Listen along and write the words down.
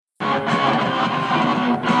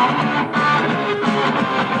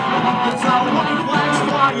It's a white flag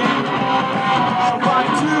flying,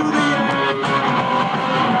 right to the end.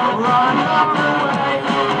 Run away,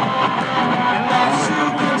 and that's you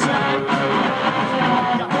consent.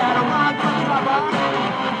 You better run for cover,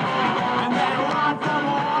 and then run for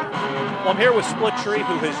more. Well, I'm here with Split Tree,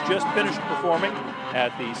 who has just finished performing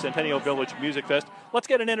at the Centennial Village Music Fest. Let's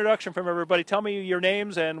get an introduction from everybody. Tell me your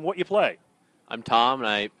names and what you play. I'm Tom, and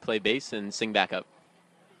I play bass and sing backup.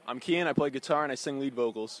 I'm Kian, I play guitar and I sing lead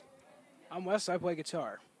vocals. I'm Wes, I play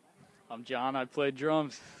guitar. I'm John, I play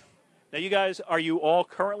drums. Now, you guys, are you all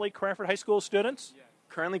currently Cranford High School students? Yeah.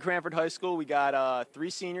 Currently Cranford High School, we got 3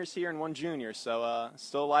 seniors here and 1 junior, so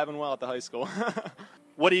still alive and well at the high school.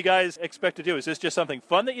 What do you guys expect to do? Is this just something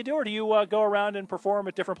fun that you do, or do you go around and perform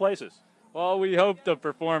at different places? Well, we hope to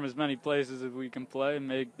perform as many places as we can play,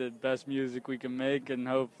 make the best music we can make, and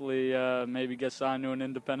hopefully maybe get signed to an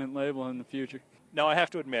independent label in the future. Now, I have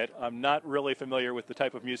to admit, I'm not really familiar with the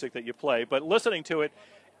type of music that you play, but listening to it,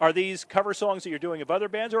 are these cover songs that you're doing of other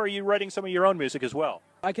bands, or are you writing some of your own music as well?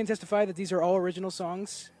 I can testify that these are all original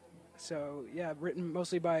songs. So, yeah, written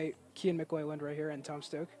mostly by Kian McLayland right here and Tom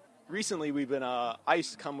Stoke. Recently, we've been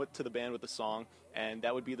Ice come to the band with a song, and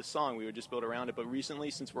that would be the song. We would just build around it. But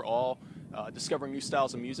recently, since we're all discovering new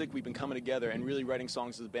styles of music, we've been coming together and really writing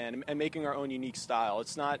songs as a band and making our own unique style.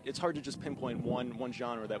 It's hard to just pinpoint one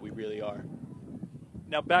genre that we really are.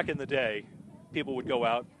 Now, back in the day, people would go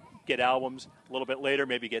out, get albums, a little bit later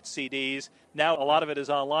maybe get CDs. Now a lot of it is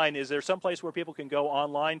online. Is there some place where people can go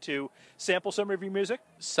online to sample some of your music?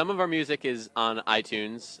 Some of our music is on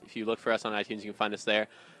iTunes. If you look for us on iTunes, you can find us there.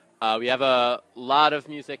 We have a lot of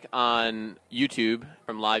music on YouTube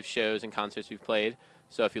from live shows and concerts we've played.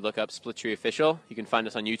 So if you look up Split Tree Official, you can find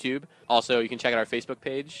us on YouTube. Also, you can check out our Facebook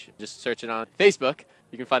page. Just search it on Facebook.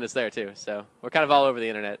 You can find us there too. So we're kind of all over the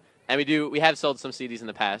internet. And we have sold some CDs in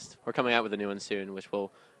the past. We're coming out with a new one soon, which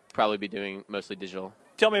we'll probably be doing mostly digital.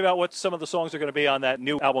 Tell me about what some of the songs are going to be on that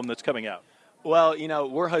new album that's coming out. Well,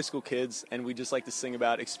 we're high school kids, and we just like to sing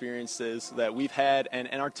about experiences that we've had and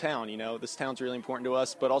our town. This town's really important to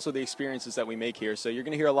us, but also the experiences that we make here. So you're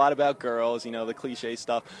going to hear a lot about girls, the cliche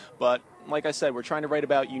stuff. But like I said, we're trying to write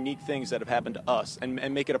about unique things that have happened to us and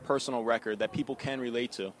make it a personal record that people can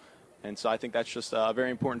relate to. And so I think that's just a very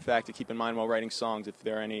important fact to keep in mind while writing songs, if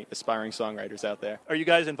there are any aspiring songwriters out there. Are you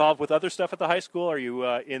guys involved with other stuff at the high school? Are you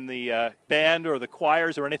in the band or the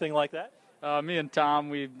choirs or anything like that? Me and Tom,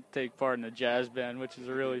 we take part in the jazz band, which is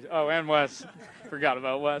and Wes. Forgot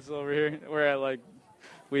about Wes over here.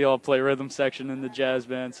 We all play rhythm section in the jazz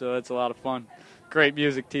band, so it's a lot of fun. Great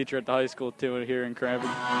music teacher at the high school, too, here in Cranford.